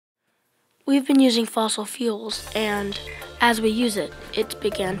We've been using fossil fuels, and as we use it, it's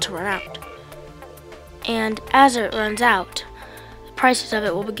began to run out. And as it runs out, the prices of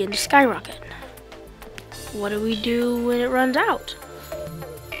it will begin to skyrocket. What do we do when it runs out?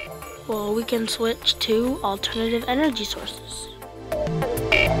 Well, we can switch to alternative energy sources.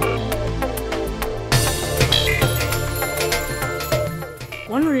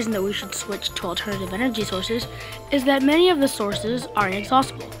 One reason that we should switch to alternative energy sources is that many of the sources are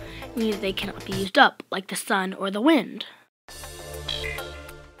inexhaustible, meaning they cannot be used up, like the sun or the wind.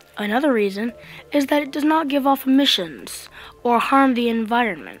 Another reason is that it does not give off emissions or harm the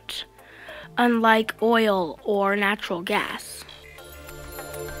environment, unlike oil or natural gas.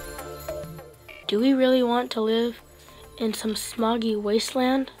 Do we really want to live in some smoggy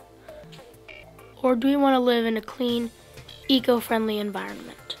wasteland? Or do we want to live in a clean, eco-friendly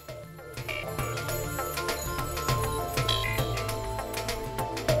environment?